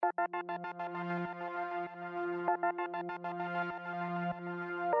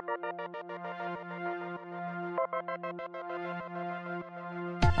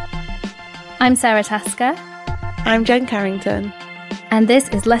I'm Sarah Tasker. I'm Jen Carrington. And this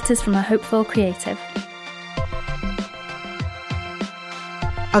is Letters from a Hopeful Creative.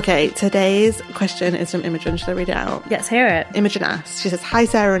 Okay, today's question is from Imogen. Should I read it out? Let's hear it. Imogen asks, she says, "Hi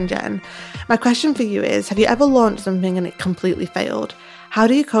Sarah and Jen. My question for you is, have you ever launched something and it completely failed? How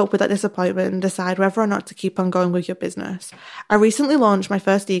do you cope with that disappointment and decide whether or not to keep on going with your business? I recently launched my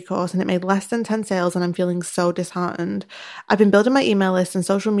first e-course and it made less than 10 sales and I'm feeling so disheartened. I've been building my email list and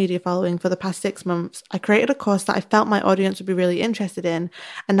social media following for the past 6 months. I created a course that I felt my audience would be really interested in,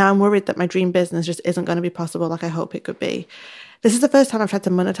 and now I'm worried that my dream business just isn't going to be possible like I hope it could be. This is the first time I've tried to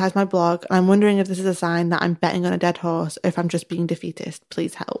monetize my blog, and I'm wondering if this is a sign that I'm betting on a dead horse or if I'm just being defeatist.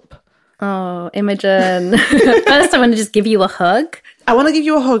 Please help." Oh, Imogen. First, I want to just give you a hug. I want to give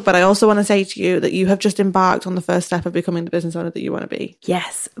you a hug, but I also want to say to you that you have just embarked on the first step of becoming the business owner that you want to be.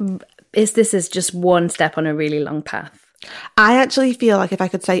 Yes. This is just one step on a really long path. I actually feel like if I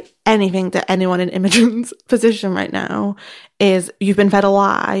could say anything to anyone in Imogen's position right now is you've been fed a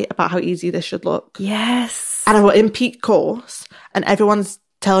lie about how easy this should look. Yes. And I'm in peak course and everyone's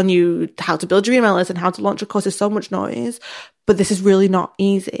telling you how to build your email list and how to launch a course. There's so much noise, but this is really not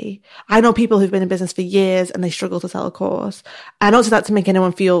easy. I know people who've been in business for years and they struggle to sell a course. I don't say that to make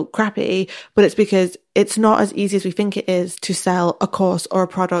anyone feel crappy, but it's because it's not as easy as we think it is to sell a course or a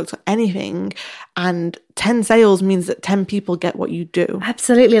product or anything. And 10 sales means that 10 people get what you do.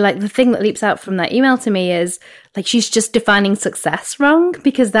 Absolutely. Like the thing that leaps out from that email to me is like she's just defining success wrong,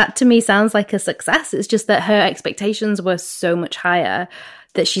 because that to me sounds like a success. It's just that her expectations were so much higher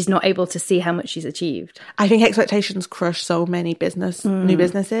that she's not able to see how much she's achieved. I think expectations crush so many new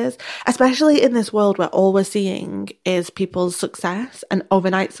businesses, especially in this world where all we're seeing is people's success and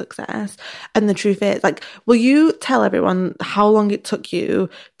overnight success. And the truth is, like, will you tell everyone how long it took you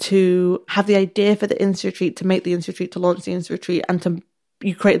to have the idea for the Insta retreat, to make the Insta retreat, to launch the Insta retreat, and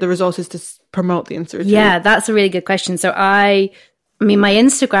you create the resources to promote the Insta retreat? Yeah, that's a really good question. So I mean, my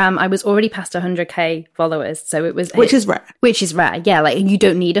Instagram, I was already past 100k followers. So it was... Which is rare. Which is rare. Yeah, like you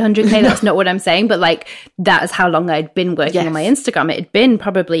don't need 100k. That's not what I'm saying. But like that is how long I'd been working on my Instagram. It had been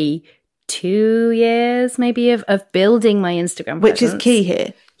probably 2 years maybe of building my Instagram presence. Which is key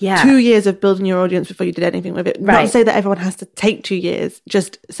here. Yeah. 2 years of building your audience before you did anything with it. Right. Not to say that everyone has to take 2 years.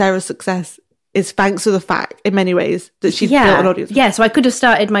 Just Sarah's success is thanks to the fact, in many ways, that she built an audience. Yeah, so I could have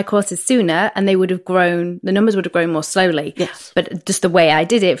started my courses sooner and they would have grown, the numbers would have grown more slowly. Yes. But just the way I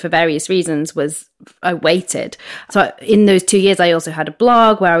did it for various reasons was I waited. So in those 2 years, I also had a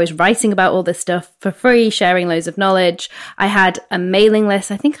blog where I was writing about all this stuff for free, sharing loads of knowledge. I had a mailing list.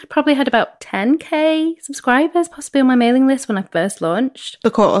 I think I probably had about 10k subscribers possibly on my mailing list when I first launched.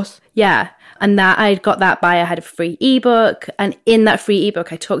 The course. Yeah. And that I got that by, I had a free ebook. And in that free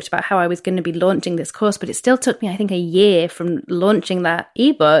ebook, I talked about how I was going to be launching this course, but it still took me, I think, a year from launching that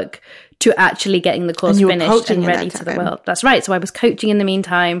ebook to actually getting the course finished and ready to the world. That's right. So I was coaching in the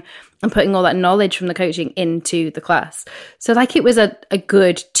meantime and putting all that knowledge from the coaching into the class. So like it was a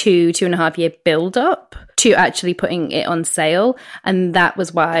good 2.5 year build up to actually putting it on sale. And that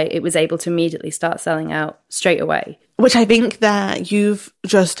was why it was able to immediately start selling out straight away. Which I think that you've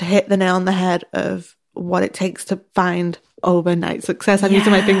just hit the nail on the head of what it takes to find overnight success. I'm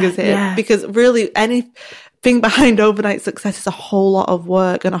using my fingers here because really anything behind overnight success is a whole lot of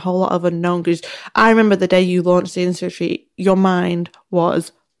work and a whole lot of unknown. Because I remember the day you launched the Insta retreat, your mind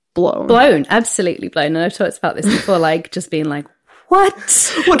was blown. Absolutely blown. And I've talked about this before, like just being like, what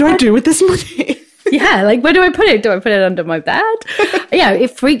do I do with this money? Yeah, like where do I put it? Do I put it under my bed? Yeah,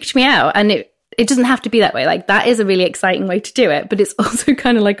 it freaked me out. And it doesn't have to be that way. Like that is a really exciting way to do it, but it's also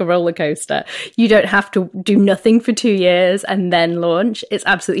kind of like a roller coaster. You don't have to do nothing for 2 years and then launch. It's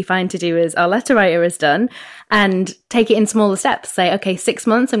absolutely fine to do as our letter writer has done and take it in smaller steps. Say, okay, 6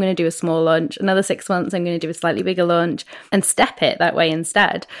 months, I'm going to do a small launch. Another 6 months, I'm going to do a slightly bigger launch and step it that way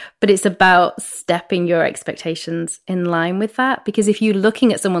instead. But it's about stepping your expectations in line with that. Because if you're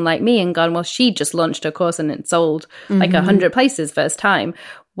looking at someone like me and gone, well, she just launched her course and it sold like 100 places first time.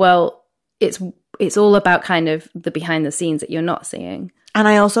 Well, it's all about kind of the behind the scenes that you're not seeing. And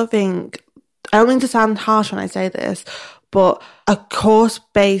I also think, I don't mean to sound harsh when I say this, but a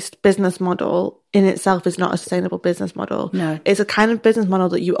course-based business model in itself is not a sustainable business model. No. It's a kind of business model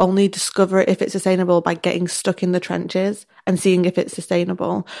that you only discover if it's sustainable by getting stuck in the trenches and seeing if it's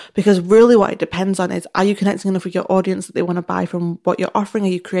sustainable. Because really what it depends on is, are you connecting enough with your audience that they want to buy from what you're offering? Are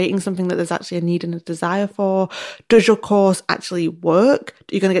you creating something that there's actually a need and a desire for? Does your course actually work?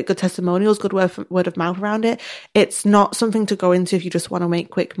 Are you going to get good testimonials, good word of mouth around it? It's not something to go into if you just want to make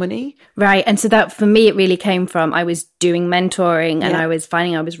quick money. Right. And so that for me, it really came from, I was doing mentoring and I was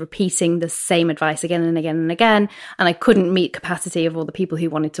finding I was repeating the same advice advice again and again and again. And I couldn't meet capacity of all the people who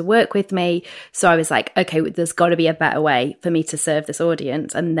wanted to work with me. So I was like, okay, there's got to be a better way for me to serve this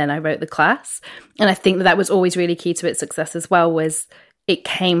audience. And then I wrote the class. And I think that was always really key to its success as well, was it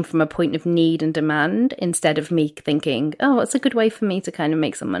came from a point of need and demand instead of me thinking, oh, what's a good way for me to kind of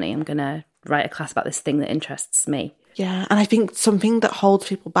make some money? I'm going to write a class about this thing that interests me. Yeah, and I think something that holds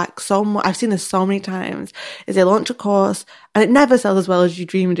people back so much, I've seen this so many times, is they launch a course and it never sells as well as you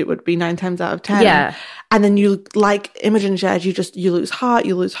dreamed it would be 9 times out of 10. Yeah. And then you, like Imogen shared, you lose heart,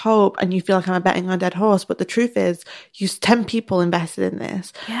 you lose hope, and you feel like I'm betting on a dead horse. But the truth is, 10 people invested in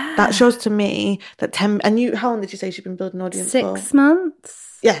this. Yeah. That shows to me that 10, and you, how long did you say she'd been building an audience for? 6 months.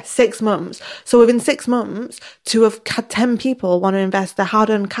 Yeah, 6 months. So within 6 months, to have had 10 people want to invest their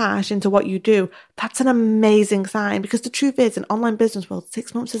hard-earned cash into what you do, that's an amazing sign. Because the truth is, in online business world,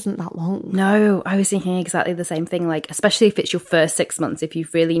 6 months isn't that long. No, I was thinking exactly the same thing. Like, especially if it's your first 6 months, if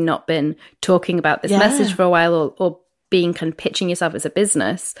you've really not been talking about this message for a while, or being kind of pitching yourself as a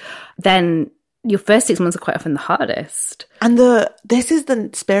business, then your first 6 months are quite often the hardest. And this is the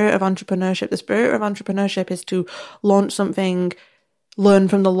spirit of entrepreneurship. The spirit of entrepreneurship is to launch something, learn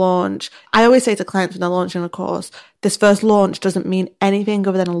from the launch. I always say to clients when they're launching a course, this first launch doesn't mean anything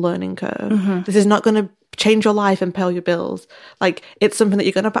other than a learning curve. Mm-hmm. This is not going to change your life and pay all your bills. Like, it's something that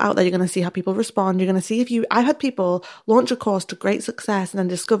you're going to put out there. You're going to see how people respond. You're going to see I've had people launch a course to great success and then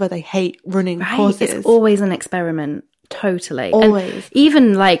discover they hate running courses. It's always an experiment. Totally. Always. And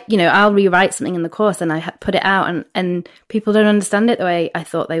even like, I'll rewrite something in the course and I put it out and people don't understand it the way I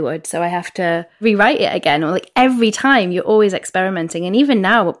thought they would. So I have to rewrite it again. Or like every time you're always experimenting. And even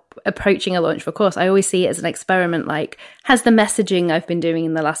now approaching a launch for a course, I always see it as an experiment. Like, has the messaging I've been doing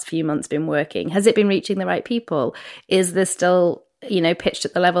in the last few months been working? Has it been reaching the right people? Is this still, pitched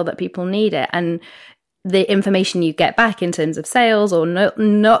at the level that people need it? And the information you get back in terms of sales or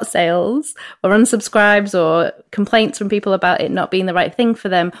not sales or unsubscribes or complaints from people about it not being the right thing for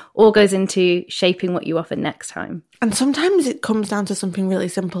them all goes into shaping what you offer next time. And sometimes it comes down to something really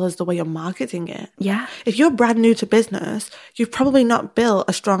simple as the way you're marketing it. Yeah. If you're brand new to business, you've probably not built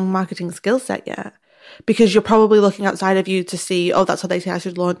a strong marketing skill set yet. Because you're probably looking outside of you to see, oh, that's how they say I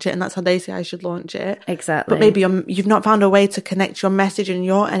should launch it, and that's how they say I should launch it. Exactly. But maybe you've not found a way to connect your message and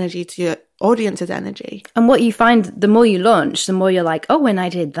your energy to your audience's energy. And what you find, the more you launch, the more you're like, oh, when I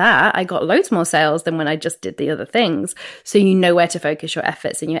did that, I got loads more sales than when I just did the other things. So you know where to focus your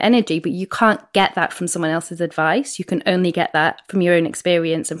efforts and your energy, but you can't get that from someone else's advice. You can only get that from your own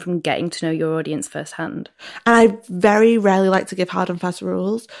experience and from getting to know your audience firsthand. And I very rarely like to give hard and fast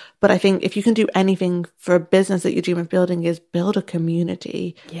rules, but I think if you can do anything for a business that you dream of building is build a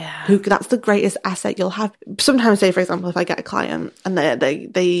community. Yeah. That's the greatest asset you'll have. Sometimes, say, for example, if I get a client and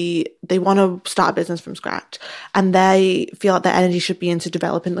they want to start a business from scratch and they feel like their energy should be into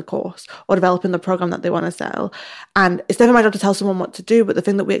developing the course or developing the program that they want to sell. And it's never my job to tell someone what to do, but the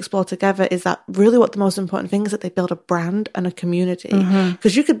thing that we explore together is that really what the most important thing is that they build a brand and a community.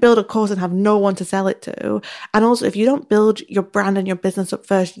 Because you could build a course and have no one to sell it to. And also, if you don't build your brand and your business up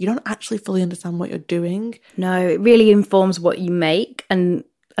first, you don't actually fully understand what you're doing. No, it really informs what you make. And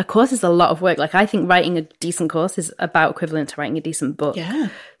a course is a lot of work. Like, I think writing a decent course is about equivalent to writing a decent book. Yeah.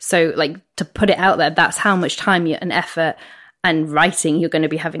 So like, to put it out there, that's how much time and effort and writing you're going to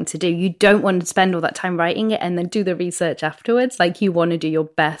be having to do. You don't want to spend all that time writing it and then do the research afterwards. Like, you want to do your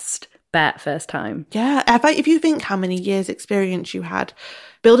best bet first time. Yeah. If you think how many years experience you had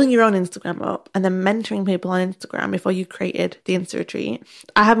building your own Instagram up and then mentoring people on Instagram before you created the Insta Retreat.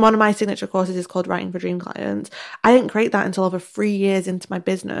 I have one of my signature courses is called Writing for Dream Clients. I didn't create that until over 3 years into my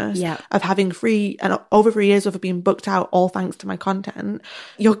business of having over 3 years of being booked out, all thanks to my content.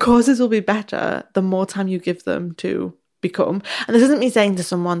 Your courses will be better the more time you give them to become. And this isn't me saying to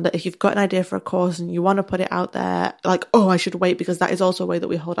someone that if you've got an idea for a course and you want to put it out there, like, oh, I should wait, because that is also a way that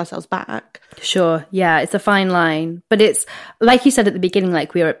we hold ourselves back. Sure. Yeah, it's a fine line. But it's, like you said at the beginning,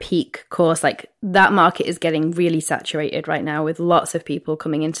 like, we are at peak course. Like, that market is getting really saturated right now with lots of people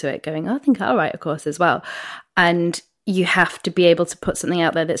coming into it going, oh, I think I'll write a course as well. And you have to be able to put something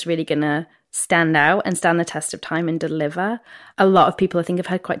out there that's really going to stand out and stand the test of time and deliver. A lot of people, I think, have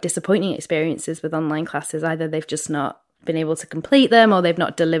had quite disappointing experiences with online classes. Either they've just not been able to complete them or they've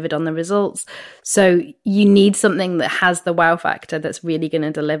not delivered on the results. So you need something that has the wow factor that's really going to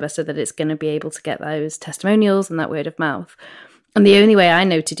deliver, so that it's going to be able to get those testimonials and that word of mouth. And the only way I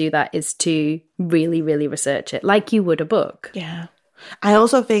know to do that is to really, really research it like you would a book. Yeah. I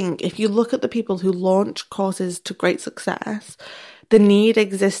also think if you look at the people who launch courses to great success, the need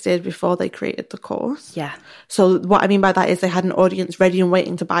existed before they created the course. Yeah. So what I mean by that is they had an audience ready and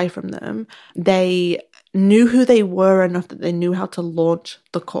waiting to buy from them. They knew who they were enough that they knew how to launch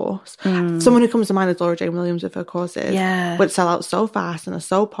the course. Someone who comes to mind is Laura Jane Williams with her courses, would sell out so fast and are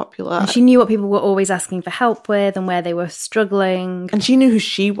so popular. And she knew what people were always asking for help with and where they were struggling. And she knew who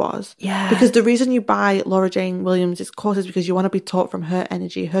she was. Yeah. Because the reason you buy Laura Jane Williams' course is because you want to be taught from her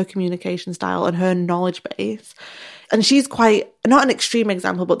energy, her communication style, and her knowledge base. And she's quite, not an extreme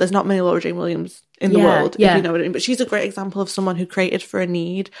example, but there's not many Laura Jane Williams in the world, if you know what I mean. But she's a great example of someone who created for a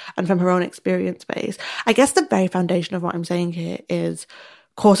need and from her own experience base. I guess the very foundation of what I'm saying here is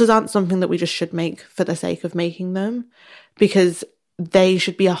courses aren't something that we just should make for the sake of making them, because they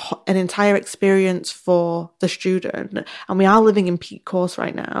should be an entire experience for the student. And we are living in peak course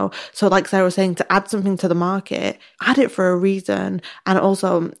right now. So like Sarah was saying, to add something to the market, add it for a reason. And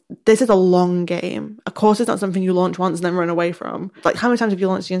also, this is a long game. A course is not something you launch once and then run away from. Like, how many times have you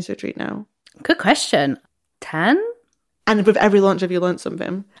launched the Institute now? Good question. 10? And with every launch, have you learned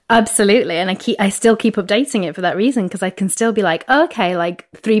something? Absolutely. And I still keep updating it for that reason, because I can still be like, oh, okay, like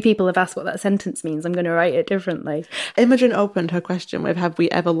 3 people have asked what that sentence means. I'm going to write it differently. Imogen opened her question with, have we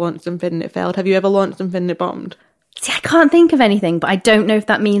ever launched something and it failed? Have you ever launched something and it bombed? See, I can't think of anything, but I don't know if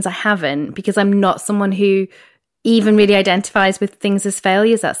that means I haven't, because I'm not someone who even really identifies with things as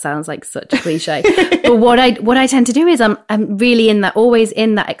failures. That sounds like such a cliche. But what I tend to do is I'm really always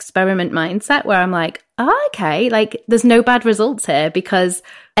in that experiment mindset where I'm like, oh, okay, like there's no bad results here because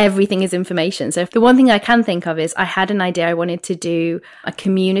everything is information. So if the one thing I can think of is I had an idea, I wanted to do a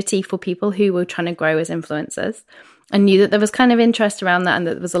community for people who were trying to grow as influencers. I knew that there was kind of interest around that and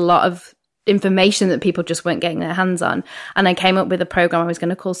that there was a lot of information that people just weren't getting their hands on. And I came up with a program I was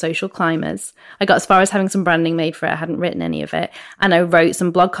going to call Social Climbers. I got as far as having some branding made for it. I hadn't written any of it. And I wrote some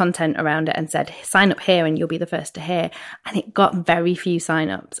blog content around it and said, sign up here and you'll be the first to hear. And it got very few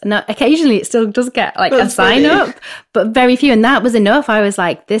sign-ups. And now, occasionally it still does get like a sign-up, but very few. And that was enough. I was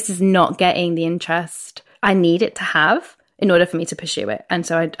like, this is not getting the interest I need it to have in order for me to pursue it. And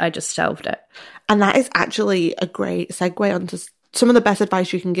so I just shelved it. And that is actually a great segue onto some of the best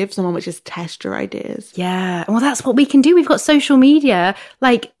advice you can give someone, which is test your ideas. Yeah. Well, that's what we can do. We've got social media.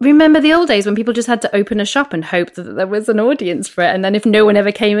 Like, remember the old days when people just had to open a shop and hope that there was an audience for it. And then if no one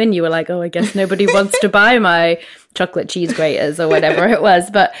ever came in, you were like, oh, I guess nobody wants to buy my chocolate cheese graters or whatever it was.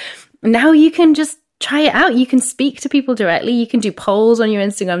 But now you can just try it out. You can speak to people directly. You can do polls on your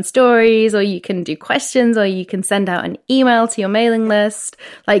Instagram stories, or you can do questions, or you can send out an email to your mailing list.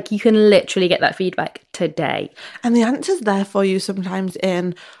 Like, you can literally get that feedback today. And the answer's there for you sometimes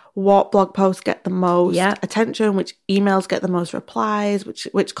in what blog posts get the most attention, which emails get the most replies,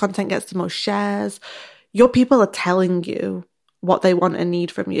 which content gets the most shares. Your people are telling you what they want and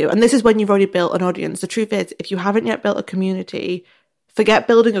need from you. And this is when you've already built an audience. The truth is, if you haven't yet built a community, forget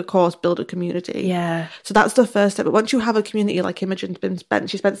building a course, build a community. Yeah. So that's the first step. But once you have a community like Imogen's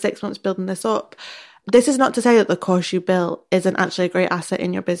she spent 6 months building this up. This is not to say that the course you built isn't actually a great asset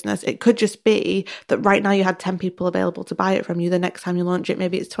in your business. It could just be that right now you had 10 people available to buy it from you. The next time you launch it,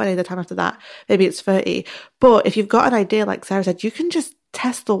 maybe it's 20. The time after that, maybe it's 30. But if you've got an idea, like Sarah said, you can just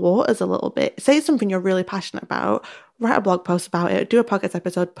test the waters a little bit. Say it's something you're really passionate about, write a blog post about it, do a podcast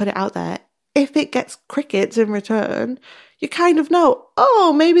episode, put it out there. If it gets crickets in return, you kind of know,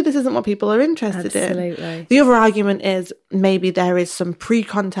 oh, maybe this isn't what people are interested in. The other argument is maybe there is some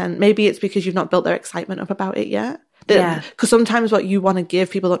pre-content. Maybe it's because you've not built their excitement up about it yet. Because sometimes what you want to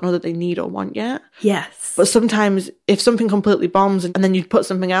give, people don't know that they need or want yet. Yes. But sometimes if something completely bombs and then you put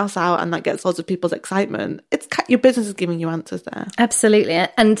something else out and that gets lots of people's excitement, your business is giving you answers there. Absolutely.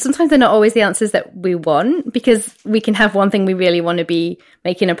 And sometimes they're not always the answers that we want, because we can have one thing we really want to be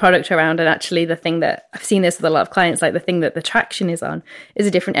making a product around, and actually the thing that I've seen this with a lot of clients, like the thing that the traction is on is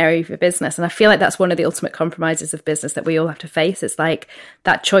a different area of your business. And I feel like that's one of the ultimate compromises of business that we all have to face. It's like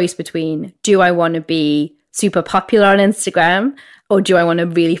that choice between, do I want to be super popular on Instagram, or do I want to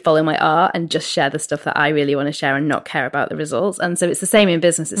really follow my art and just share the stuff that I really want to share and not care about the results? And so it's the same in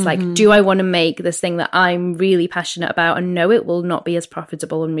business. It's like, do I want to make this thing that I'm really passionate about and know it will not be as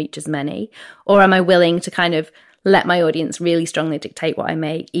profitable and reach as many? Or am I willing to kind of let my audience really strongly dictate what I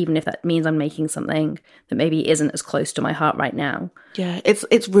make, even if that means I'm making something that maybe isn't as close to my heart right now? Yeah,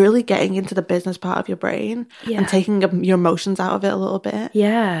 it's really getting into the business part of your brain and taking your emotions out of it a little bit.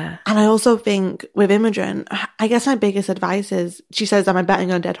 Yeah. And I also think with Imogen, I guess my biggest advice is, she says, am I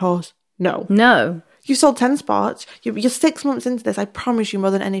betting on a dead horse? No. You sold 10 spots. You're 6 months into this. I promise you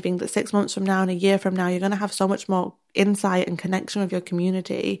more than anything that 6 months from now and a year from now, you're going to have so much more insight and connection with your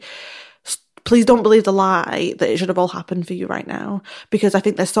community. Please don't believe the lie that it should have all happened for you right now, because I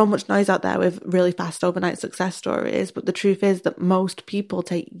think there's so much noise out there with really fast overnight success stories. But the truth is that most people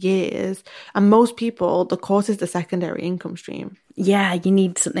take years, and most people, the course is the secondary income stream. Yeah, you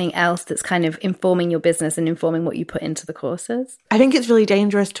need something else that's kind of informing your business and informing what you put into the courses. I think it's really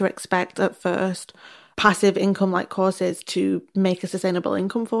dangerous to expect at first passive income like courses to make a sustainable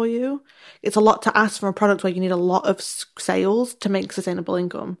income for you. It's a lot to ask from a product where you need a lot of sales to make sustainable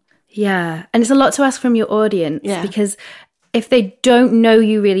income. Yeah, and it's a lot to ask from your audience because if they don't know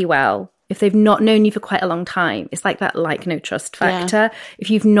you really well, if they've not known you for quite a long time, it's like that like no trust factor. Yeah. If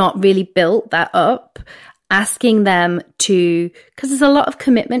you've not really built that up, asking them to, because there's a lot of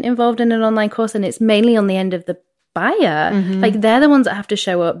commitment involved in an online course and it's mainly on the end of the buyer. Like they're the ones that have to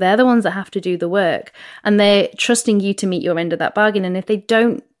show up. They're the ones that have to do the work and they're trusting you to meet your end of that bargain. And if they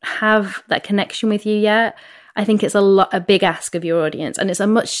don't have that connection with you yet, I think it's a big ask of your audience. And it's a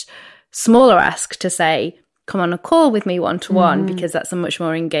much smaller ask to say, come on a call with me one-to-one because that's a much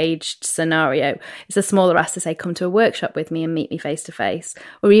more engaged scenario. It's a smaller ask to say, come to a workshop with me and meet me face-to-face,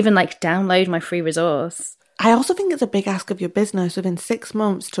 or even like download my free resource. I also think it's a big ask of your business within 6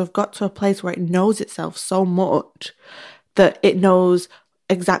 months to have got to a place where it knows itself so much that it knows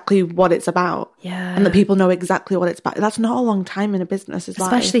exactly what it's about. Yeah. And that people know exactly what it's about. That's not a long time in a business.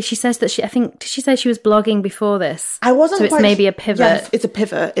 Especially, she says that she said she was blogging before this. I wasn't So it's maybe a pivot. Yes, it's a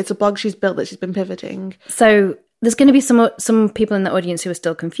pivot. It's a blog she's built that she's been pivoting. So there's going to be some people in the audience who are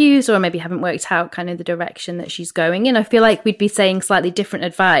still confused or maybe haven't worked out kind of the direction that she's going in. I feel like we'd be saying slightly different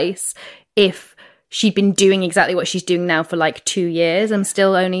advice if she'd been doing exactly what she's doing now for like 2 years and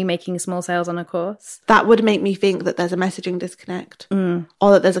still only making small sales on a course. That would make me think that there's a messaging disconnect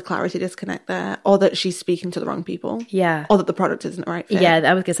or that there's a clarity disconnect there or that she's speaking to the wrong people. Yeah. Or that the product isn't the right fit. Yeah,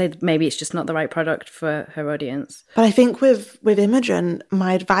 I was going to say maybe it's just not the right product for her audience. But I think with Imogen,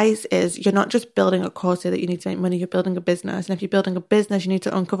 my advice is you're not just building a course here that you need to make money, you're building a business. And if you're building a business, you need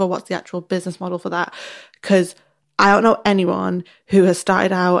to uncover what's the actual business model for that. Because I don't know anyone who has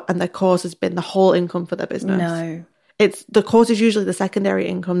started out and their course has been the whole income for their business. No. The course is usually the secondary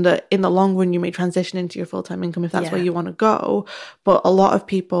income that in the long run you may transition into your full-time income if that's where you want to go. But a lot of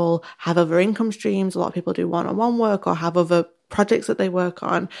people have other income streams. A lot of people do one-on-one work or have other projects that they work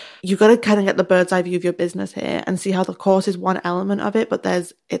on. You've got to kind of get the bird's eye view of your business here and see how the course is one element of it, but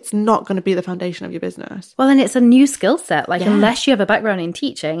it's not going to be the foundation of your business. Well, and it's a new skill set. Like unless you have a background in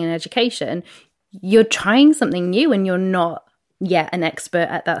teaching and education, you're trying something new and you're not yet an expert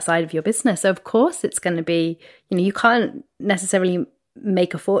at that side of your business. So of course it's going to be, you can't necessarily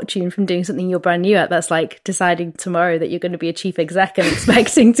make a fortune from doing something you're brand new at. That's like deciding tomorrow that you're going to be a chief exec and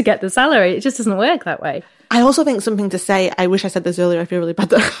expecting to get the salary. It just doesn't work that way. I also think something to say, I wish I said this earlier, I feel really bad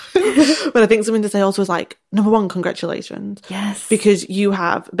but I think something to say also is like, number one, congratulations. Yes. Because you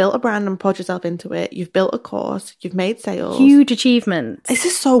have built a brand and poured yourself into it. You've built a course. You've made sales. Huge achievements. This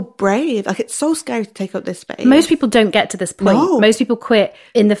is so brave. Like, it's so scary to take up this space. Most people don't get to this point. No. Most people quit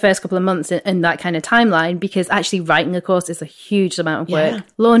in the first couple of months in that kind of timeline because actually writing a course is a huge amount of work.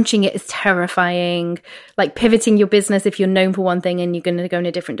 Launching it is terrifying. Like pivoting your business if you're known for one thing and you're going to go in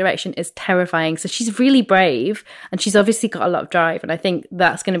a different direction is terrifying. So she's really brave and she's obviously got a lot of drive. And I think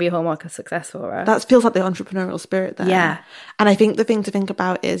that's going to be a hallmark of success for her. That feels like the entrepreneurial spirit there. Yeah. And I think the thing to think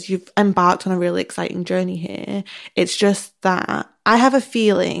about is you've embarked on a really exciting journey here. It's just that I have a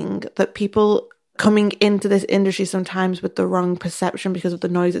feeling that people coming into this industry sometimes with the wrong perception because of the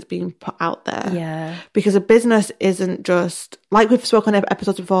noise that's being put out there. Yeah. Because a business isn't just, like we've spoken on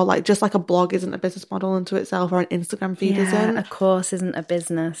episodes before, like just like a blog isn't a business model unto itself or an Instagram feed isn't. A course isn't a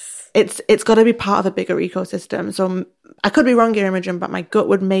business. It's got to be part of a bigger ecosystem. So I could be wrong here, Imogen, but my gut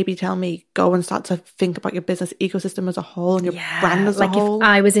would maybe tell me go and start to think about your business ecosystem as a whole and your brand as a whole. If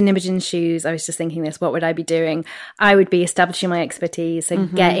I was in Imogen's shoes, I was just thinking this, what would I be doing? I would be establishing my expertise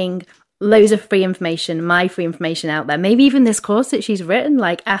and getting loads of free information, my free information out there. Maybe even this course that she's written,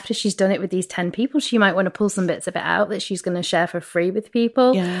 like after she's done it with these 10 people, she might want to pull some bits of it out that she's going to share for free with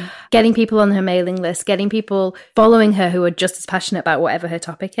people. Yeah. Getting people on her mailing list, getting people following her who are just as passionate about whatever her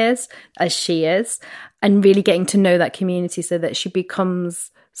topic is as she is, and really getting to know that community so that she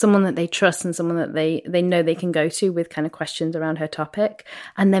becomes someone that they trust and someone that they know they can go to with kind of questions around her topic.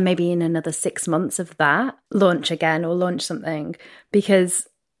 And then maybe in another 6 months of that, launch again or launch something, because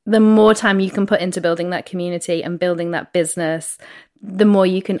the more time you can put into building that community and building that business, the more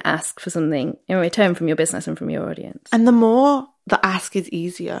you can ask for something in return from your business and from your audience. And the more the ask is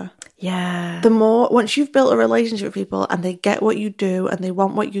easier. Yeah. The more, once you've built a relationship with people and they get what you do and they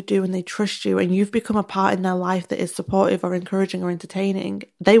want what you do and they trust you and you've become a part in their life that is supportive or encouraging or entertaining,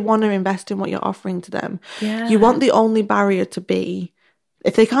 they want to invest in what you're offering to them. Yeah. You want the only barrier to be,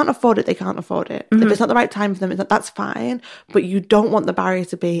 if they can't afford it, they can't afford it. If it's not the right time for them, that's fine. But you don't want the barrier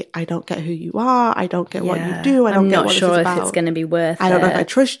to be, I don't get who you are. I don't get what you do. I don't get what this is about. I'm not sure if it's going to be worth it. I don't know if I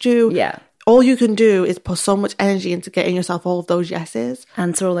trust you. Yeah. all you can do is put so much energy into getting yourself all of those yeses.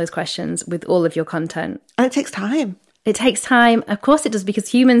 Answer all those questions with all of your content. And it takes time. It takes time. Of course it does, because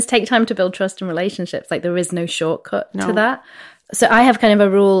humans take time to build trust and relationships. Like, there is no shortcut to that. So I have kind of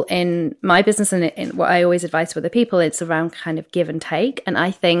a rule in my business, and in what I always advise to other people, it's around kind of give and take. And I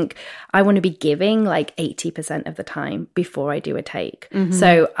think I want to be giving like 80% of the time before I do a take.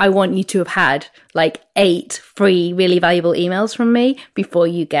 So I want you to have had like 8 free, really valuable emails from me before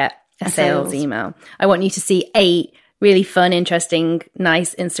you get a sales email. I want you to see 8 really fun, interesting,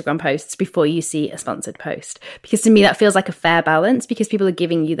 nice Instagram posts before you see a sponsored post. Because to me, that feels like a fair balance, because people are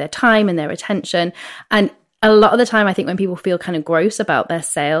giving you their time and their attention. And a lot of the time, I think when people feel kind of gross about their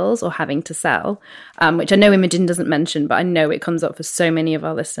sales or having to sell, which I know Imogen doesn't mention, but I know it comes up for so many of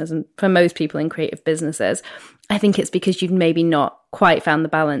our listeners and for most people in creative businesses, I think it's because you've maybe not quite found the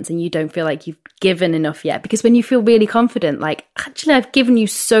balance and you don't feel like you've given enough yet. Because when you feel really confident, like, actually, I've given you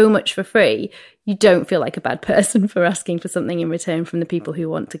so much for free, you don't feel like a bad person for asking for something in return from the people who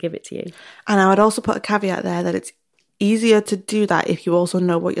want to give it to you. And I would also put a caveat there that it's easier to do that if you also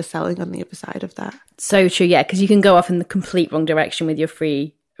know what you're selling on the other side of that. So true, yeah, because you can go off in the complete wrong direction with your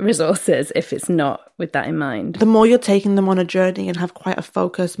free resources if it's not with that in mind. The more you're taking them on a journey and have quite a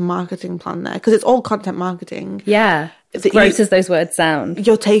focused marketing plan there, because it's all content marketing. Yeah. As gross as those words sound.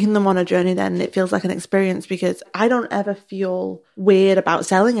 You're taking them on a journey then, and it feels like an experience, because I don't ever feel weird about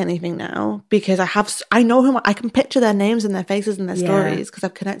selling anything now, because I know whom I can picture their names and their faces and their stories because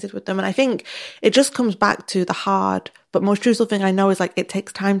I've connected with them. And I think it just comes back to the hard but most truthful thing I know is, like, it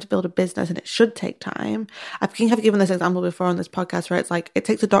takes time to build a business, and it should take time. I think I've given this example before on this podcast where it's like, it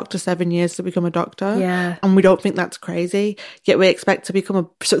takes a doctor 7 years to become a doctor. Yeah. And we don't think that's crazy, yet we expect to become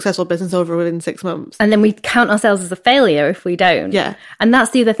a successful business owner within 6 months. And then we count ourselves as a failure if we don't. Yeah. And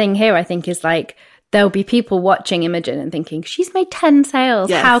that's the other thing here, I think, is like, there'll be people watching Imogen and thinking, she's made 10 sales.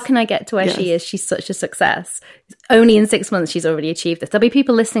 Yes. How can I get to where she is? She's such a success. Only in 6 months, she's already achieved this. There'll be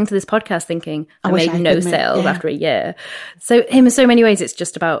people listening to this podcast thinking, I made no sales after a year. So in so many ways, it's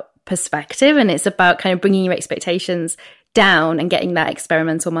just about perspective, and it's about kind of bringing your expectations down and getting that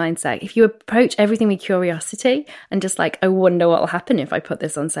experimental mindset. If you approach everything with curiosity and just like, I wonder what will happen if I put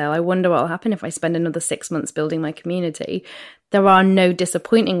this on sale. I wonder what will happen if I spend another 6 months building my community. There are no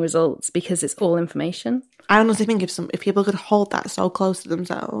disappointing results because it's all information. I honestly think if people could hold that so close to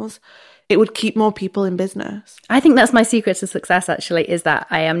themselves, it would keep more people in business. I think that's my secret to success, actually, is that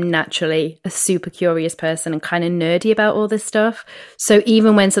I am naturally a super curious person and kind of nerdy about all this stuff. So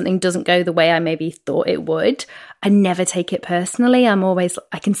even when something doesn't go the way I maybe thought it would, I never take it personally.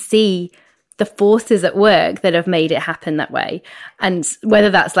 I can see the forces at work that have made it happen that way. And whether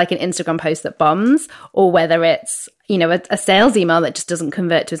that's like an Instagram post that bombs, or whether it's, you know, a sales email that just doesn't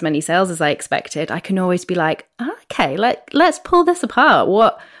convert to as many sales as I expected, I can always be like, okay, let's pull this apart.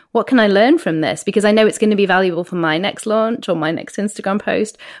 What can I learn from this? Because I know it's going to be valuable for my next launch or my next Instagram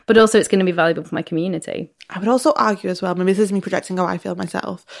post, but also it's going to be valuable for my community. I would also argue as well, maybe this is me projecting how I feel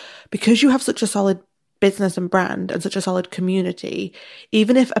myself, because you have such a solid business and brand and such a solid community,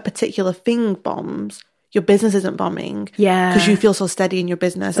 even if a particular thing bombs, your business isn't bombing. Yeah. Because you feel so steady in your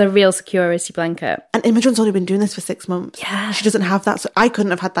business. It's a real security blanket. And Imogen's only been doing this for 6 months. Yeah. She doesn't have that. So I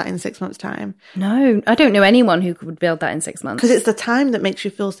couldn't have had that in 6 months' time. No, I don't know anyone who could build that in 6 months. Because it's the time that makes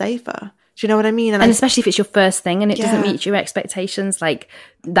you feel safer. Do you know what I mean? And especially if it's your first thing and it doesn't meet your expectations. Like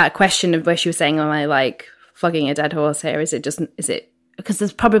that question of where she was saying, am I like flogging a dead horse here? Is it because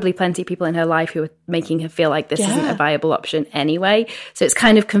there's probably plenty of people in her life who are making her feel like this isn't a viable option anyway. So it's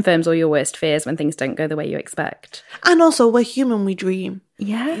kind of confirms all your worst fears when things don't go the way you expect. And also, we're human, we dream.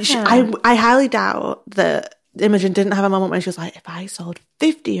 Yeah. I highly doubt that Imogen didn't have a moment when she was like, if I sold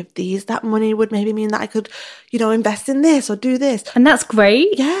 50 of these, that money would maybe mean that I could, you know, invest in this or do this. And that's great.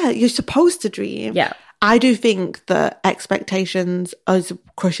 Yeah, you're supposed to dream. Yeah. I do think that expectations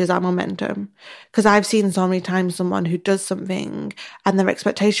crushes our momentum, because I've seen so many times someone who does something and their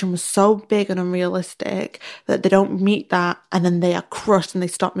expectation was so big and unrealistic that they don't meet that, and then they are crushed and they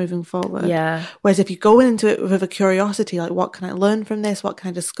stop moving forward. Yeah. Whereas if you go into it with a curiosity, like, what can I learn from this? What can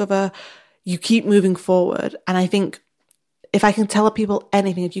I discover? You keep moving forward. And I think if I can tell people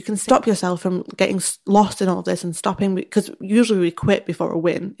anything, if you can stop yourself from getting lost in all this and stopping, because usually we quit before a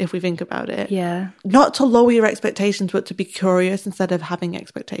win, if we think about it. Yeah. Not to lower your expectations, but to be curious instead of having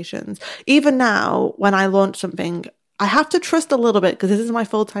expectations. Even now, when I launch something, I have to trust a little bit, because this is my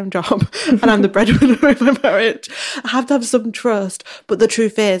full-time job and I'm the breadwinner of my marriage. I have to have some trust. But the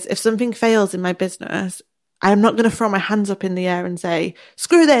truth is, if something fails in my business, I'm not going to throw my hands up in the air and say,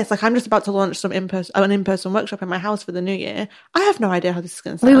 screw this. Like, I'm just about to launch an in-person workshop in my house for the new year. I have no idea how this is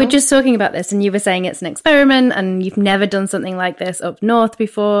going to sound. We were just talking about this and you were saying it's an experiment and you've never done something like this up north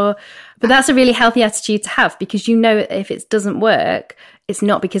before. But that's a really healthy attitude to have, because you know if it doesn't work, it's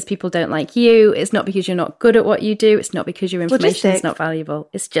not because people don't like you. It's not because you're not good at what you do. It's not because your information is not valuable.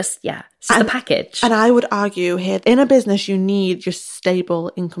 It's just, it's just a package. And I would argue here, in a business, you need just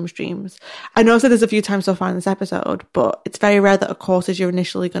stable income streams. I know I've said this a few times so far in this episode, but it's very rare that a course is you're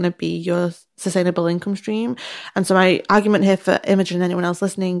initially going to be your sustainable income stream. And so my argument here for Imogen and anyone else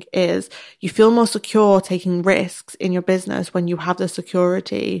listening is you feel more secure taking risks in your business when you have the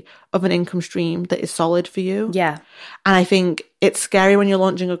security of an income stream that is solid for you. Yeah. And I think it's scary when you're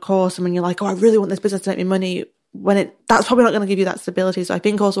launching a course and when you're like, oh, I really want this business to make me money, when that's probably not going to give you that stability. So I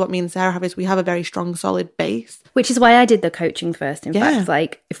think also what me and Sarah have is we have a very strong, solid base. Which is why I did the coaching first. In fact,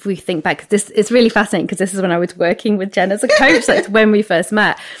 like if we think back, it's really fascinating because this is when I was working with Jen as a coach. That's when we first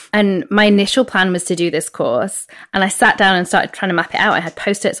met. And my initial plan was to do this course. And I sat down and started trying to map it out. I had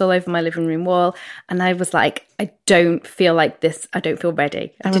Post-its all over my living room wall. And I was like, I don't feel like this. I don't feel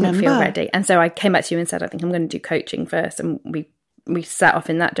ready. I didn't feel ready. And so I came back to you and said, I think I'm going to do coaching first. And we set off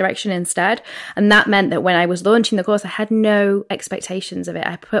in that direction instead. And that meant that when I was launching the course, I had no expectations of it.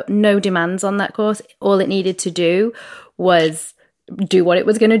 I put no demands on that course. All it needed to do was do what it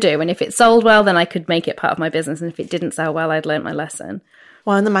was going to do. And if it sold well, then I could make it part of my business. And if it didn't sell well, I'd learned my lesson.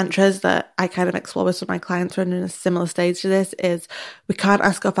 One of the mantras that I kind of explore with some of my clients who are in a similar stage to this is we can't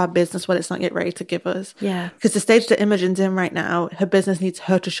ask of our business what it's not yet ready to give us. Yeah. Because the stage that Imogen's in right now, her business needs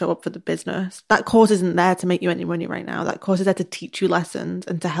her to show up for the business. That course isn't there to make you any money right now. That course is there to teach you lessons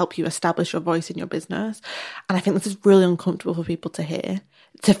and to help you establish your voice in your business. And I think this is really uncomfortable for people to hear.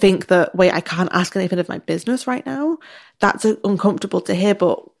 To think that, wait, I can't ask anything of my business right now. That's uncomfortable to hear.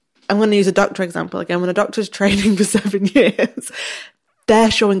 But I'm going to use a doctor example again. When a doctor's training for 7 years,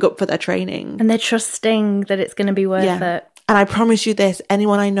 they're showing up for their training. And they're trusting that it's going to be worth it. And I promise you this,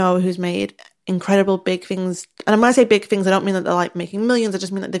 anyone I know who's made incredible big things, and when I say big things, I don't mean that they're like making millions, I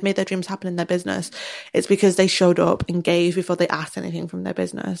just mean that they've made their dreams happen in their business. It's because they showed up and gave before they asked anything from their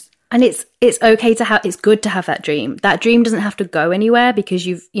business. And it's okay to have, it's good to have that dream. That dream doesn't have to go anywhere because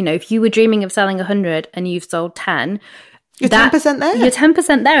if you were dreaming of selling 100 and you've sold 10, you're 10% there. You're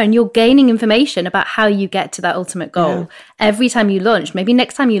 10% there, and you're gaining information about how you get to that ultimate goal. Yeah. Every time you launch, maybe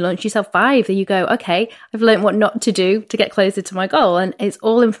next time you launch, you sell 5, then you go, okay, I've learned what not to do to get closer to my goal. And it's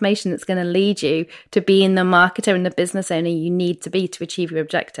all information that's going to lead you to being the marketer and the business owner you need to be to achieve your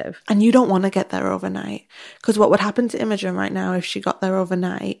objective. And you don't want to get there overnight, because what would happen to Imogen right now if she got there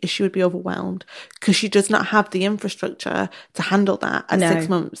overnight is she would be overwhelmed, because she does not have the infrastructure to handle that at 6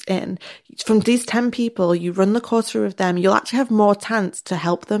 months in. From these 10 people, you run the course through with them, you'll actually have more chance to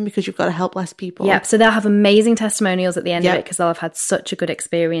help them because you've got to help less people. Yeah, so they'll have amazing testimonials at the end of it because they'll have had such a good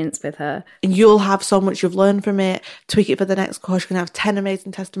experience with her. And you'll have so much you've learned from it. Tweak it for the next course. You're going to have 10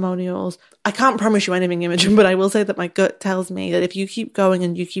 amazing testimonials. I can't promise you anything, Imogen, but I will say that my gut tells me that if you keep going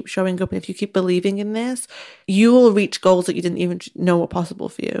and you keep showing up and if you keep believing in this, you will reach goals that you didn't even know were possible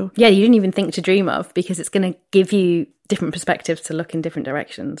for you. Yeah, you didn't even think to dream of, because it's going to give you different perspectives to look in different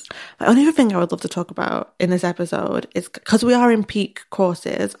directions. The only other thing I would love to talk about in this episode is, because we are in peak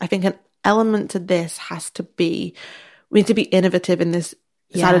courses, I think an element to this has to be, we need to be innovative in this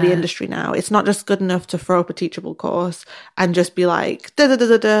side of the industry now. It's not just good enough to throw up a Teachable course and just be like,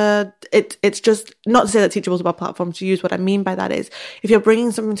 It's just, not to say that Teachable is a bad platform to use. What I mean by that is, if you're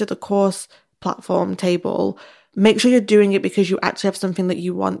bringing something to the course platform table, make sure you're doing it because you actually have something that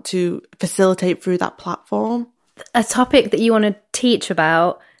you want to facilitate through that platform. A topic that you want to teach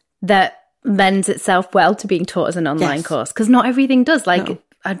about that lends itself well to being taught as an online course, because not everything does.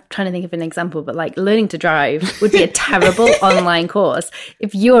 I'm trying to think of an example, but like learning to drive would be a terrible online course.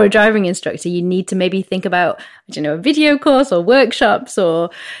 If you're a driving instructor, you need to maybe think about, a video course or workshops,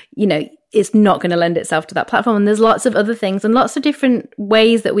 or, it's not going to lend itself to that platform. And there's lots of other things and lots of different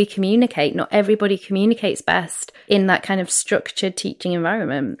ways that we communicate. Not everybody communicates best in that kind of structured teaching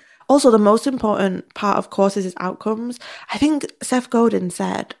environment. Also, the most important part of courses is outcomes. I think Seth Godin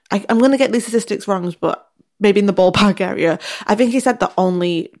said, I'm going to get these statistics wrong, but maybe in the ballpark area, I think he said that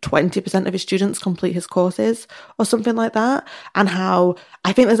only 20% of his students complete his courses or something like that. And how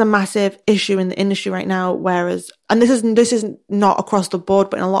I think there's a massive issue in the industry right now, whereas and this is not across the board,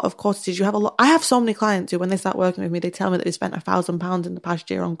 but in a lot of courses, I have so many clients who, when they start working with me, they tell me that they've spent £1,000 in the past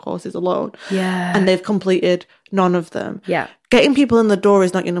year on courses alone. Yeah. And they've completed none of them. Yeah. Getting people in the door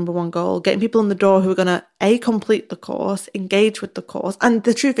is not your number one goal. Getting people in the door who are going to, complete the course, engage with the course. And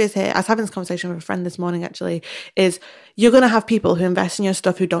the truth is here, I was having this conversation with a friend this morning actually, is you're going to have people who invest in your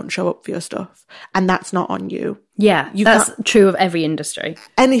stuff who don't show up for your stuff. And that's not on you. Yeah, that's true of every industry.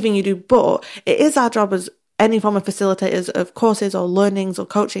 Anything you do, but it is our job as any form of facilitators of courses or learnings or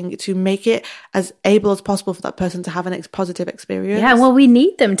coaching to make it as able as possible for that person to have an positive experience. Yeah, well, we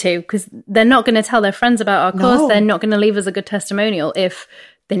need them to, because they're not going to tell their friends about our course. They're not going to leave us a good testimonial if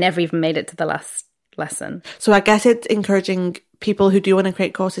they never even made it to the last lesson. So I guess it's encouraging people who do want to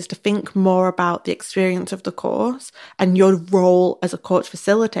create courses to think more about the experience of the course and your role as a coach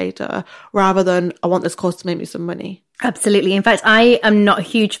facilitator, rather than, I want this course to make me some money. Absolutely. In fact, I am not a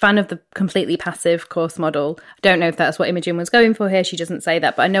huge fan of the completely passive course model. I don't know if that's what Imogen was going for here. She doesn't say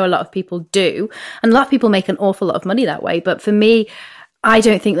that, but I know a lot of people do. And a lot of people make an awful lot of money that way. But for me, I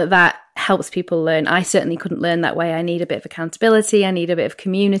don't think that helps people learn. I certainly couldn't learn that way. I need a bit of accountability. I need a bit of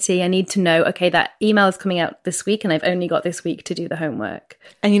community. I need to know, okay, that email is coming out this week and I've only got this week to do the homework.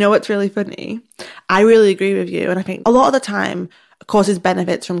 And you know what's really funny? I really agree with you. And I think a lot of the time, courses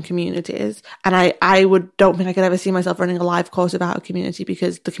benefits from communities, and I don't think I could ever see myself running a live course without a community,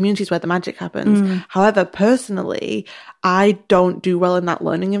 because the community is where the magic happens. However, personally, I don't do well in that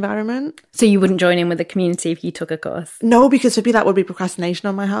learning environment. So you wouldn't join in with the community if you took a course? No, because for me that would be procrastination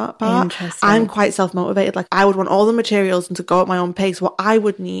on my part. Interesting. I'm quite self-motivated. Like, I would want all the materials and to go at my own pace. What I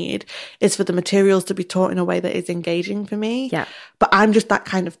would need is for the materials to be taught in a way that is engaging for me. Yeah. But I'm just that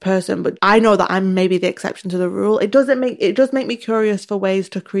kind of person. But I know that I'm maybe the exception to the rule. It does make me curious for ways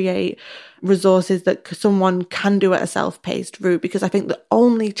to create resources that someone can do at a self-paced route, because I think the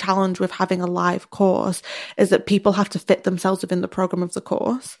only challenge with having a live course is that people have to fit themselves within the program of the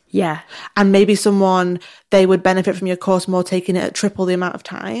course. Yeah. And maybe they would benefit from your course more taking it at triple the amount of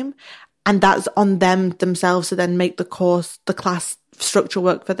time. And that's on them themselves to then make the class structure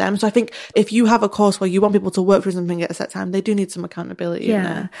work for them. So I think if you have a course where you want people to work through something at a set time, they do need some accountability in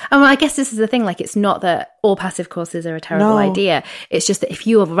there. And I guess this is the thing, like, it's not that all passive courses are a terrible idea. It's just that if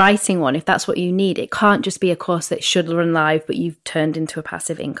you are writing one, if that's what you need, it can't just be a course that should run live, but you've turned into a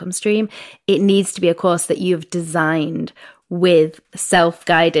passive income stream. It needs to be a course that you've designed with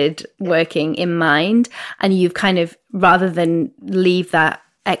self-guided working in mind. And you've kind of, rather than leave that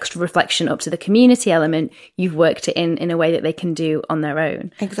extra reflection up to the community element, you've worked it in a way that they can do on their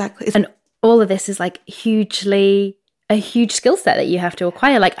own. Exactly. And all of this is like a huge skill set that you have to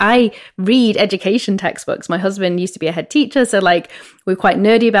acquire. Like, I read education textbooks. My husband used to be a head teacher, so like we're quite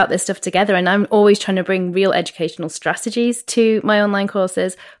nerdy about this stuff together, and I'm always trying to bring real educational strategies to my online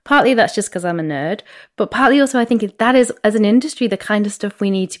courses. Partly that's just because I'm a nerd, but partly also I think that is, as an industry, the kind of stuff we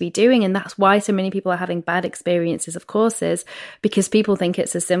need to be doing, and that's why so many people are having bad experiences of courses, because people think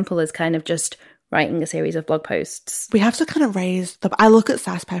it's as simple as kind of just writing a series of blog posts. We have to kind of I look at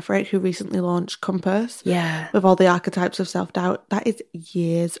Sass Petherick, who recently launched Compass. Yeah. With all the archetypes of self-doubt. That is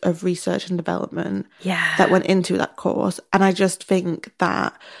years of research and development. Yeah. That went into that course. And I just think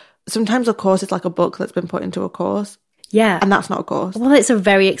that sometimes a course is like a book that's been put into a course. Yeah. And that's not a course. Well, it's a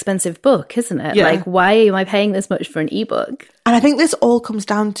very expensive book, isn't it? Yeah. Like, why am I paying this much for an ebook? And I think this all comes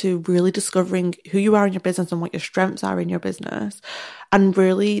down to really discovering who you are in your business and what your strengths are in your business, and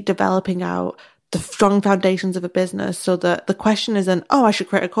really developing out the strong foundations of a business, so that the question isn't, oh, I should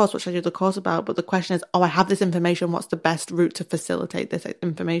create a course, what should I do the course about? But the question is, oh, I have this information, what's the best route to facilitate this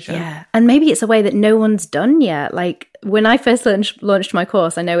information? Yeah. And maybe it's a way that no one's done yet. Like, when I first launched my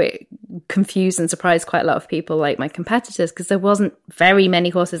course, I know it confused and surprised quite a lot of people, like my competitors, because there wasn't very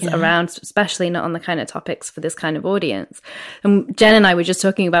many courses around, especially not on the kind of topics for this kind of audience. And Jen and I were just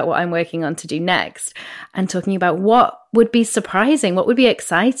talking about what I'm working on to do next, and talking about what would be surprising, what would be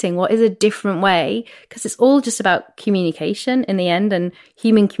exciting, what is a different way, because it's all just about communication in the end, and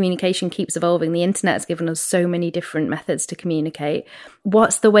human communication keeps evolving. The internet has given us so many different methods to communicate.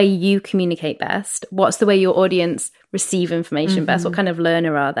 What's the way you communicate best? What's the way your audience receive information best? What kind of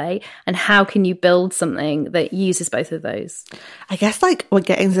learner are they? And how can you build something that uses both of those? I guess like we're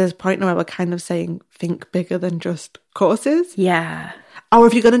getting to this point now where we're kind of saying, think bigger than just courses. Yeah. Or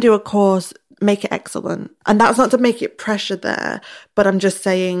if you're going to do a course, make it excellent. And that's not to make it pressure there, but I'm just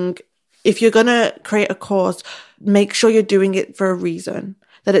saying, if you're going to create a course, make sure you're doing it for a reason.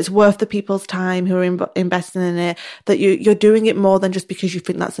 that it's worth the people's time who are investing in it, that you're doing it more than just because you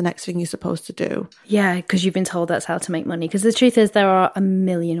think that's the next thing you're supposed to do. Yeah, because you've been told that's how to make money. Because the truth is there are a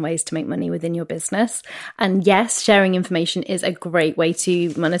million ways to make money within your business. And yes, sharing information is a great way to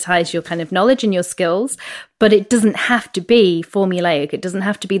monetize your kind of knowledge and your skills, but it doesn't have to be formulaic. It doesn't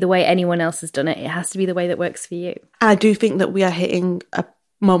have to be the way anyone else has done it. It has to be the way that works for you. I do think that we are hitting a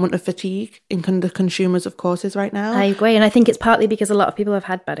moment of fatigue in the consumers of courses right now. I agree. And I think it's partly because a lot of people have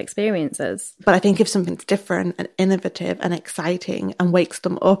had bad experiences. But I think if something's different and innovative and exciting and wakes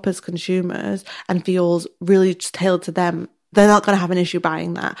them up as consumers and feels really just tailored to them, they're not going to have an issue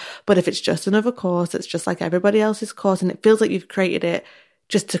buying that. But if it's just another course, it's just like everybody else's course and it feels like you've created it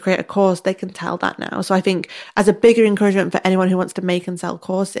just to create a course, they can tell that now. So I think as a bigger encouragement for anyone who wants to make and sell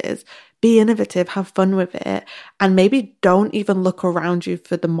courses, be innovative, have fun with it, and maybe don't even look around you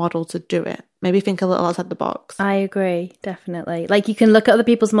for the model to do it. Maybe think a little outside the box. I agree, definitely. Like you can look at other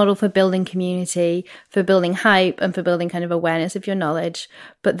people's model for building community, for building hype, and for building kind of awareness of your knowledge,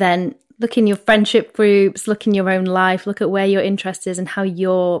 but then look in your friendship groups, look in your own life, look at where your interest is and how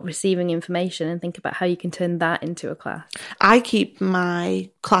you're receiving information and think about how you can turn that into a class. I keep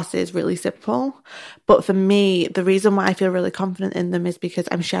my classes really simple, but for me, the reason why I feel really confident in them is because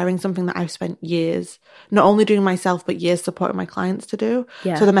I'm sharing something that I've spent years not only doing myself, but years supporting my clients to do.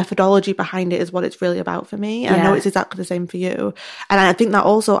 Yeah. So the methodology behind it is what it's really about for me. And I know it's exactly the same for you. And I think that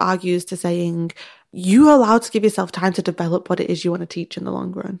also argues to saying, you're allowed to give yourself time to develop what it is you want to teach in the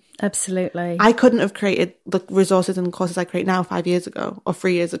long run. Absolutely. I couldn't have created the resources and courses I create now 5 years ago or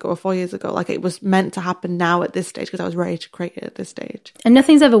 3 years ago or 4 years ago. Like it was meant to happen now at this stage because I was ready to create it at this stage. And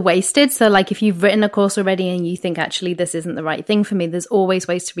nothing's ever wasted. So like if you've written a course already and you think actually this isn't the right thing for me, there's always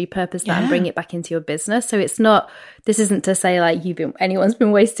ways to repurpose that and bring it back into your business. So it's not, this isn't to say like anyone's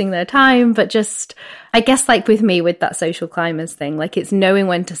been wasting their time, but just, I guess like with me with that social climbers thing, like it's knowing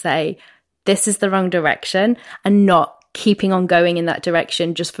when to say, this is the wrong direction and not keeping on going in that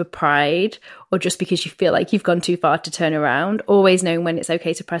direction just for pride or just because you feel like you've gone too far to turn around. Always knowing when it's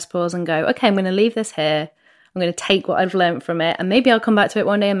okay to press pause and go, okay, I'm going to leave this here. I'm going to take what I've learned from it and maybe I'll come back to it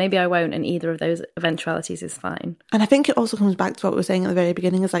one day and maybe I won't, and either of those eventualities is fine. And I think it also comes back to what we were saying at the very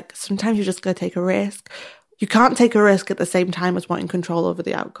beginning is like sometimes you just got to take a risk. You can't take a risk at the same time as wanting control over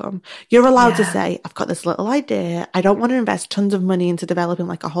the outcome. You're allowed to say, I've got this little idea. I don't want to invest tons of money into developing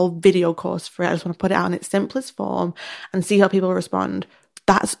like a whole video course for it. I just want to put it out in its simplest form and see how people respond.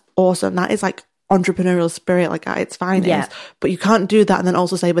 That's awesome. That is like entrepreneurial spirit, like at its finest. But you can't do that and then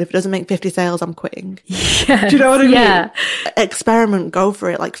also say, but if it doesn't make 50 sales, I'm quitting. Yes. Do you know what I mean? Experiment, go for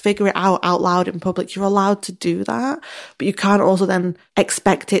it, like figure it out loud in public. You're allowed to do that, but you can't also then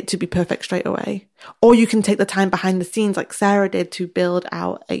expect it to be perfect straight away. Or you can take the time behind the scenes like Sarah did to build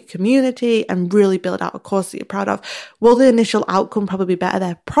out a community and really build out a course that you're proud of. Will the initial outcome probably be better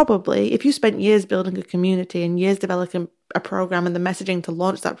there? Probably. If you spent years building a community and years developing a program and the messaging to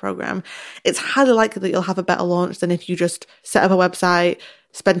launch that program, it's highly likely that you'll have a better launch than if you just set up a website,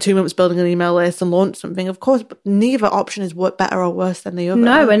 spend 2 months building an email list and launch something. Of course, but neither option is better or worse than the other.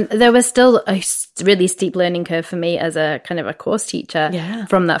 No, and there was still a really steep learning curve for me as a kind of a course teacher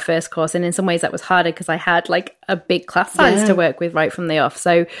from that first course. And in some ways that was harder because I had like a big class size to work with right from the off.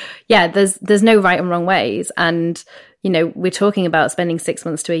 So yeah, there's no right and wrong ways. And you know, we're talking about spending 6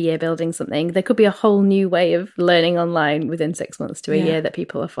 months to a year building something. There could be a whole new way of learning online within 6 months to a year that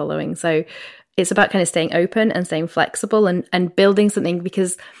people are following. So it's about kind of staying open and staying flexible and building something,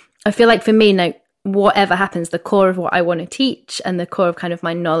 because I feel like for me, now, whatever happens, the core of what I want to teach and the core of kind of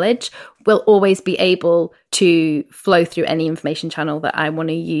my knowledge will always be able to flow through any information channel that I want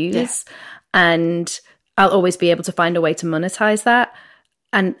to use. Yeah. And I'll always be able to find a way to monetize that.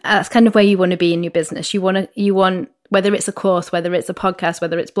 And that's kind of where you want to be in your business. You want, whether it's a course, whether it's a podcast,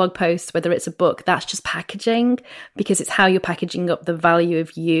 whether it's blog posts, whether it's a book, that's just packaging, because it's how you're packaging up the value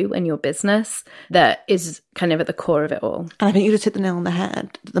of you and your business that is kind of at the core of it all. And I think you just hit the nail on the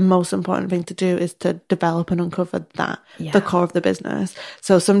head. The most important thing to do is to develop and uncover that, the core of the business.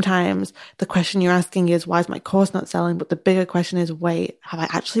 So sometimes the question you're asking is, why is my course not selling? But the bigger question is, wait, have I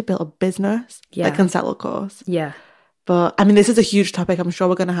actually built a business that can sell a course? Yeah. But I mean, this is a huge topic. I'm sure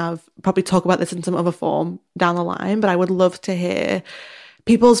we're going to probably talk about this in some other form down the line, but I would love to hear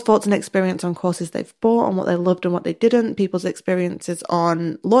people's thoughts and experience on courses they've bought, on what they loved and what they didn't, people's experiences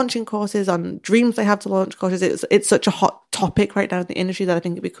on launching courses, on dreams they have to launch courses. It's such a hot topic right now in the industry that I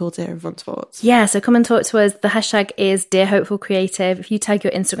think it'd be cool to hear everyone's thoughts. Yeah, so come and talk to us. The hashtag is Dear Hopeful Creative. If you tag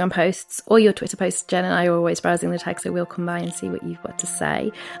your Instagram posts or your Twitter posts, Jen and I are always browsing the tags, so we'll come by and see what you've got to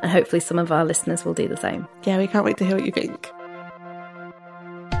say. And hopefully some of our listeners will do the same. Yeah, we can't wait to hear what you think.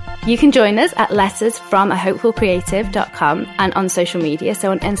 You can join us at lettersfromahopefulcreative.com and on social media. So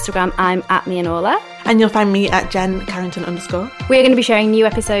on Instagram, I'm at Mianola. And you'll find me at Jen Carrington_. We're going to be sharing new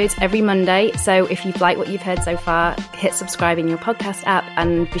episodes every Monday. So if you've liked what you've heard so far, hit subscribe in your podcast app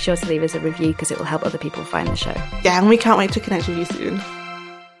and be sure to leave us a review because it will help other people find the show. Yeah, and we can't wait to connect with you soon.